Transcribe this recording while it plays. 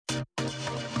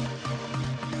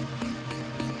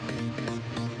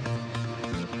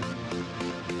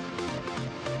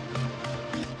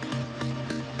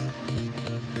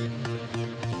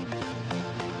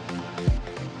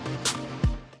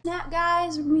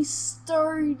guys, we're going to be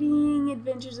starting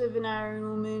Adventures of an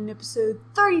Ironwoman episode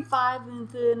 35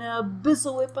 with an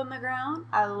abyssal whip on the ground.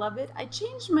 I love it. I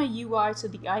changed my UI so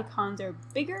the icons are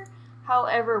bigger.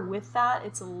 However, with that,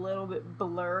 it's a little bit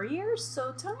blurrier.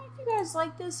 So tell me if you guys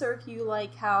like this or if you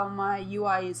like how my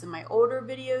UI is in my older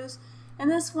videos. And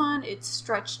this one, it's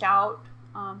stretched out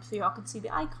so y'all can see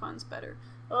the icons better.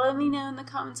 Let me know in the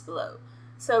comments below.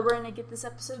 So we're going to get this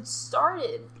episode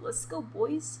started. Let's go,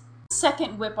 boys.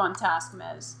 Second whip on task,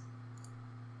 Mez.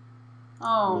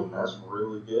 Oh, that's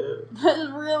really good. That's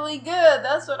really good.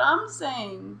 That's what I'm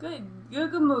saying. Good.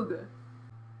 Googa mooga.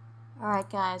 Alright,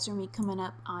 guys, we're going to be coming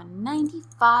up on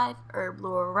 95 herb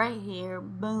lore right here.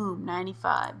 Boom,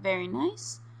 95. Very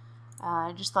nice.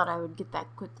 I just thought I would get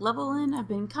that quick level in. I've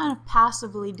been kind of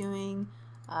passively doing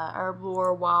herb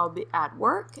lore while at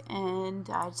work, and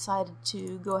I decided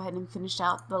to go ahead and finish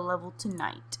out the level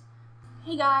tonight.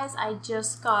 Hey guys, I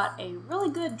just got a really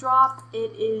good drop.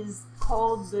 It is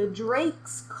called the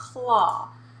Drake's Claw.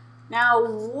 Now,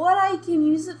 what I can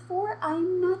use it for,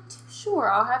 I'm not too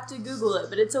sure. I'll have to Google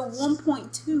it, but it's a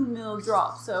 1.2 mil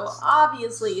drop, so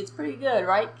obviously it's pretty good,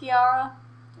 right, Kiara?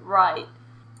 Right.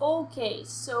 Okay,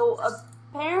 so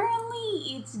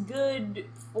apparently it's good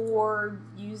for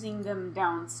using them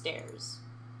downstairs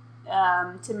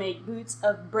to make boots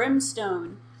of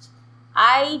brimstone.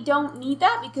 I don't need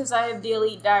that because I have the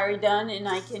Elite Diary done and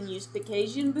I can use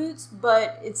Picasian boots,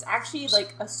 but it's actually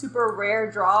like a super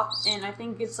rare drop, and I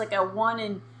think it's like a 1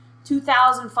 in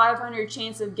 2,500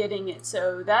 chance of getting it,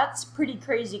 so that's pretty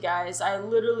crazy, guys. I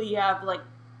literally have like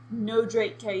no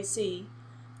Drake KC,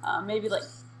 maybe like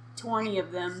 20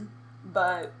 of them,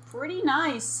 but pretty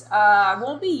nice. I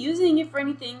won't be using it for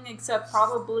anything except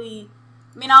probably,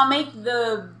 I mean, I'll make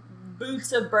the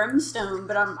boots of brimstone,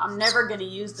 but I'm never gonna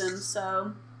use them,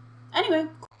 so anyway.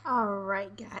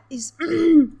 Alright, guys.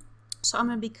 So I'm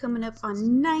gonna be coming up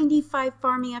on 95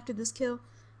 farming after this kill.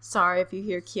 Sorry if you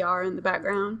hear Kiara in the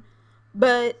background,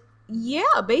 but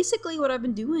yeah, basically what I've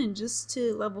been doing just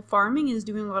to level farming is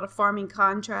doing a lot of farming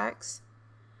contracts.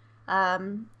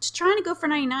 Just trying to go for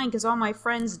 99 because all my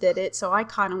friends did it, so I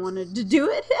kind of wanted to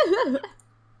do it.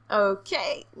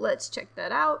 Okay, let's check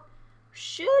that out.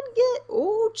 Should get,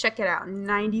 oh, check it out,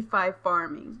 95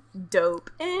 farming, dope,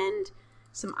 and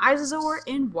some isosaur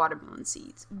and watermelon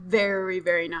seeds, very,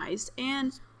 very nice,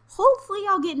 and hopefully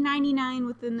I'll get 99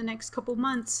 within the next couple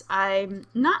months. I'm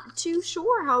not too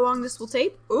sure how long this will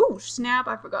take. Oh, snap,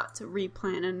 I forgot to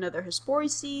replant another Hespori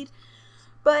seed,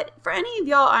 but for any of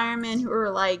y'all Ironmen who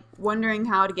are like wondering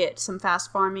how to get some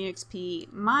fast farming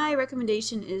XP, my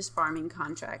recommendation is farming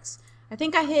contracts. I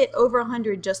think I hit over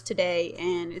 100 just today,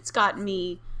 and it's gotten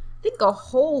me, I think, a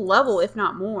whole level, if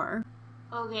not more.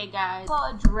 Okay, guys, I saw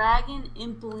a dragon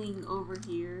impling over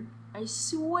here. I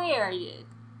swear I did.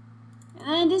 And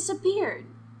then it disappeared.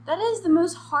 That is the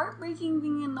most heartbreaking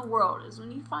thing in the world, is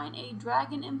when you find a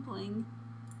dragon impling,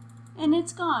 and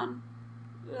it's gone.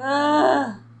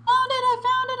 Ugh.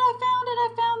 I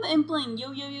found the impling.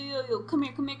 Yo. Come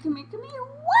here.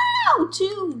 Wow!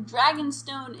 2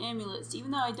 dragonstone amulets,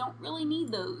 even though I don't really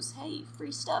need those. Hey,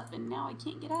 free stuff, and now I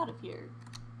can't get out of here.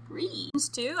 Free.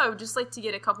 Too, I would just like to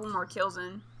get a couple more kills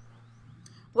in.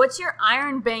 What's your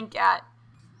iron bank at?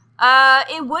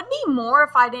 It would be more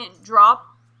if I didn't drop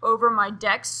over my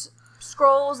dex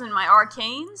scrolls and my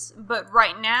arcanes, but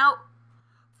right now,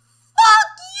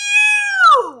 fuck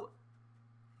you!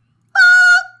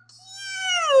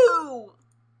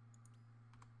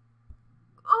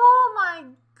 Oh my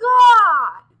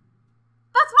god!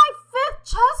 That's my 5th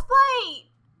chest plate!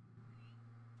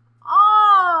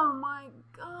 Oh my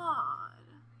god.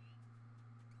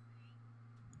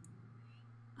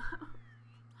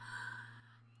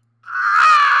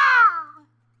 Ah!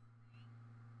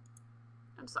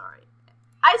 I'm sorry.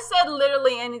 I said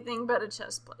literally anything but a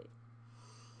chest plate.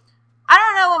 I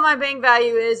don't know what my bank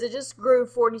value is. It just grew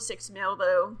 46 mil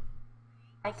though.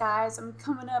 Alright guys, I'm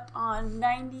coming up on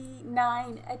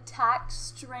 99 attack,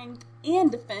 strength,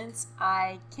 and defense.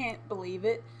 I can't believe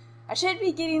it. I should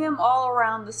be getting them all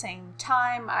around the same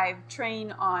time. I've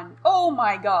trained on, oh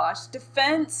my gosh,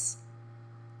 defense.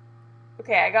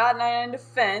 Okay, I got 99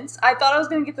 defense. I thought I was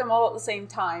going to get them all at the same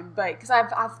time, but because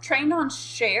I've trained on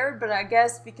shared, but I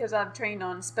guess because I've trained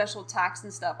on special attacks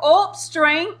and stuff. Oh,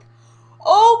 strength.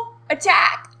 Oh,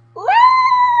 attack. Woo!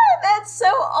 That's so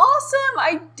awesome!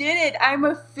 I did it! I'm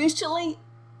officially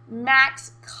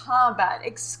max combat,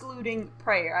 excluding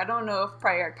prayer. I don't know if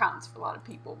prayer counts for a lot of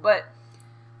people, but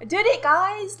I did it,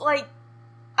 guys! Like,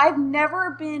 I've never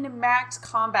been max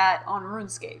combat on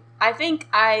RuneScape. I think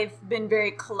I've been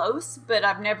very close, but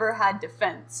I've never had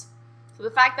defense. So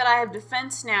the fact that I have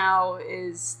defense now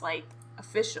is, like,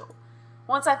 official.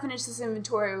 Once I finish this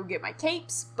inventory, I will get my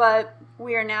capes, but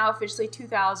we are now officially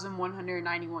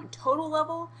 2,191 total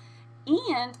level,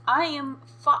 and I am,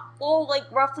 like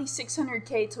roughly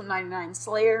 600k till 99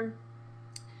 Slayer.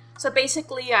 So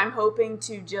basically, I'm hoping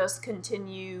to just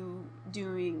continue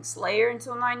doing Slayer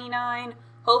until 99.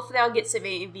 Hopefully, I'll get some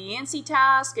AVNC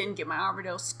task and get my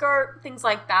Armadyl skirt, things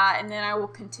like that, and then I will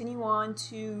continue on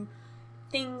to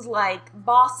things like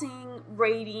bossing,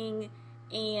 raiding,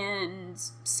 and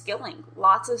skilling.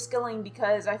 Lots of skilling,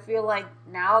 because I feel like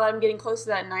now that I'm getting close to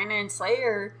that 99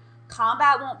 Slayer,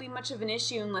 combat won't be much of an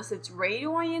issue unless it's raid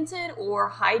oriented or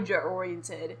Hydra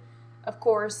oriented. Of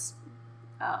course,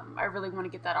 I really want to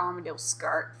get that Armadyl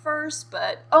skirt first,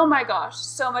 but oh my gosh,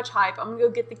 so much hype. I'm gonna go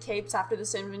get the capes after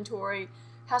this inventory.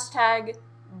 Hashtag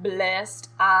blessed.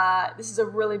 This is a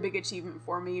really big achievement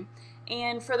for me.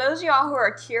 And for those of y'all who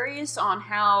are curious on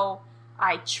how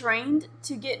I trained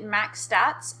to get max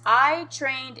stats, I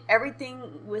trained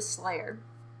everything with Slayer.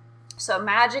 So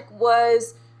magic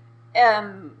was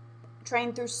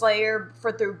trained through Slayer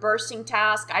through bursting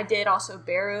task. I did also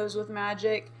barrows with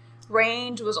magic.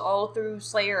 Range was all through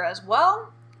Slayer as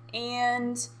well.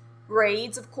 And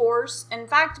raids, of course. In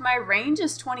fact, my range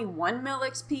is 21 mil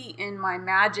XP and my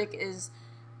magic is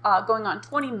going on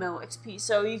 20 mil XP.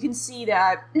 So you can see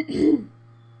that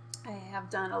I have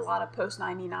done a lot of post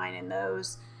 99 in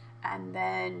those. And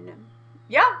then,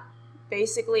 yeah,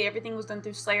 basically everything was done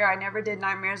through Slayer. I never did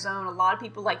Nightmare Zone. A lot of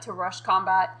people like to rush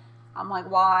combat. I'm like,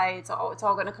 why? It's all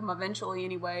going to come eventually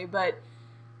anyway. But,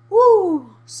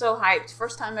 woo, so hyped.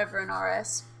 First time ever in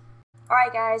RS.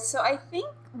 Alright guys, so I think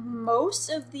most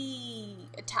of the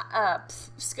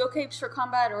skill capes for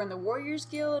combat are in the Warriors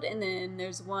Guild, and then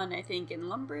there's one, I think, in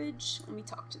Lumbridge. Let me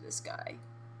talk to this guy.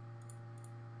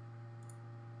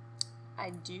 I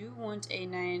do want a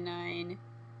 99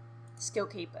 skill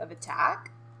cape of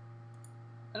attack.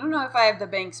 I don't know if I have the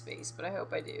bank space, but I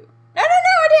hope I do. No,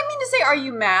 I didn't mean to say, are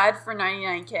you mad for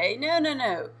 99k?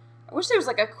 No. I wish there was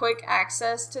like a quick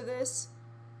access to this.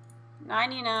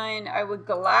 99, I would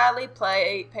gladly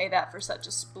pay that for such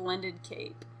a splendid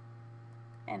cape.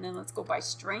 And then let's go by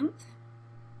strength.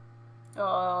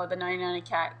 Oh, the 99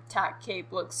 attack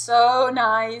cape looks so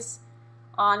nice.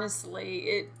 Honestly,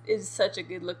 it is such a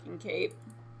good looking cape.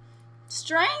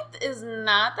 Strength is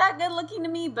not that good looking to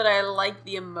me, but I like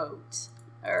the emote.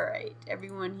 Alright,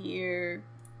 everyone here.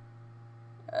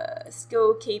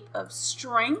 Skill cape of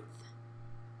strength.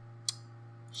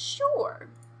 Sure.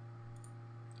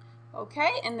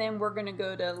 Okay, and then we're going to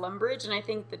go to Lumbridge, and I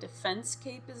think the defense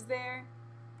cape is there.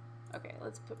 Okay,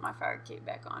 let's put my fire cape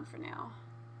back on for now.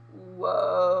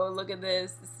 Whoa, look at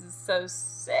this. This is so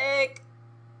sick.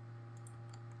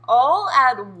 All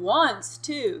at once,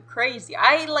 too. Crazy.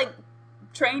 I, like,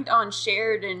 trained on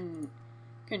shared and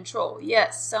control.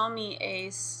 Yes, sell me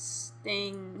a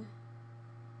thing.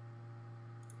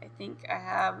 I think I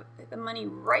have the money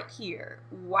right here.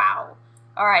 Wow.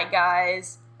 Alright,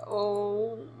 guys.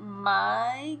 Oh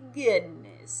my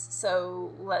goodness.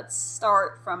 So let's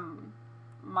start from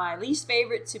my least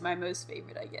favorite to my most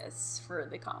favorite, I guess, for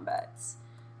the combats.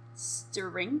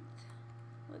 Strength.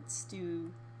 Let's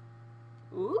do...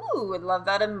 Ooh, I love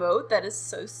that emote. That is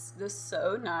so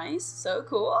nice. So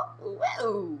cool.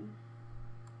 Whoa.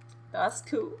 That's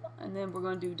cool. And then we're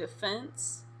going to do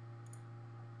defense.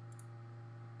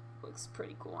 Looks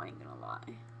pretty cool, I ain't gonna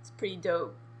lie. It's pretty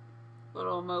dope.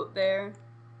 Little emote there.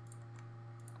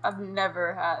 I've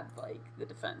never had, like, the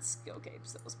defense skill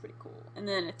capes. That was pretty cool. And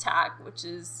then attack, which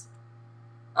is...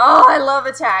 Oh, I love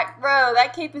attack. Bro,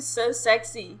 that cape is so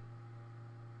sexy.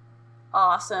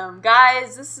 Awesome.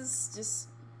 Guys, this is just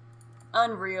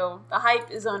unreal. The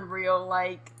hype is unreal.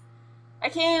 Like, I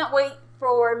can't wait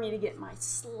for me to get my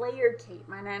Slayer cape,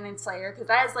 my 99 Slayer, because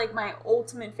that is, like, my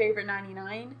ultimate favorite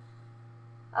 99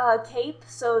 cape.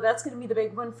 So that's going to be the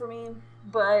big one for me.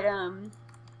 But,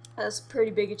 that's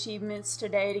pretty big achievements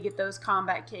today to get those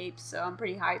combat capes, so I'm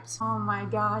pretty hyped. Oh my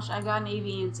gosh, I got an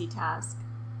AVNC task.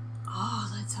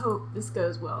 Oh, let's hope this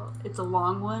goes well. It's a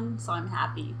long one, so I'm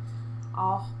happy.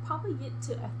 I'll probably get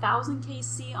to 1,000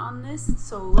 KC on this,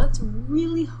 so let's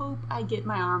really hope I get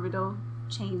my Armadyl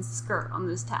chain skirt on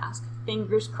this task.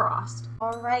 Fingers crossed.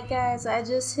 Alright guys, I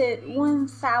just hit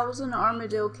 1,000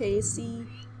 Armadyl Kc.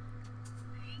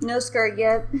 No skirt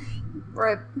yet.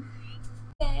 Rip.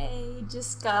 Yay,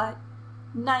 just got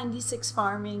 96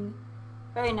 farming.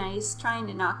 Very nice. Trying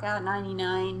to knock out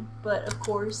 99, but of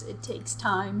course it takes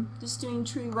time. Just doing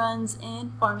tree runs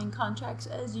and farming contracts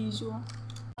as usual.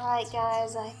 Alright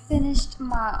guys, I finished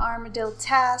my Armadyl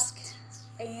task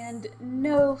and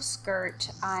no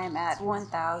skirt. I'm at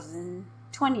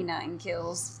 1,029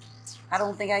 kills. I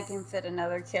don't think I can fit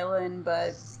another kill in,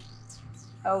 but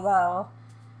Oh well.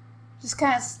 Just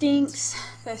kind of stinks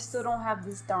that I still don't have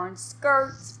this darn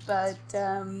skirt, but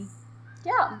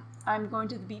yeah, I'm going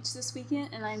to the beach this weekend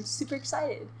and I'm super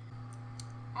excited.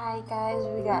 Alright guys,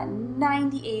 we got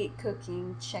 98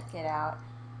 cooking, check it out.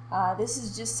 This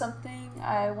is just something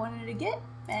I wanted to get,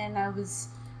 and I was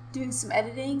doing some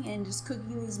editing and just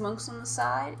cooking these monks on the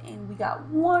side, and we got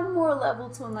one more level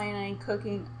till 99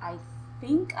 cooking. I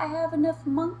think I have enough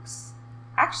monks.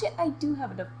 Actually, I do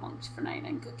have enough monks for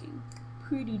 99 cooking.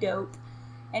 Pretty dope.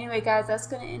 Anyway guys, that's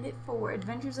going to end it for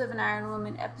Adventures of an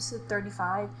Ironwoman episode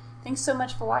 35. Thanks so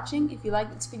much for watching. If you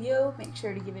like this video, make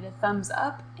sure to give it a thumbs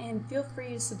up and feel free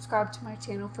to subscribe to my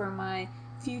channel for my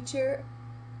future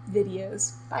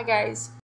videos. Bye guys.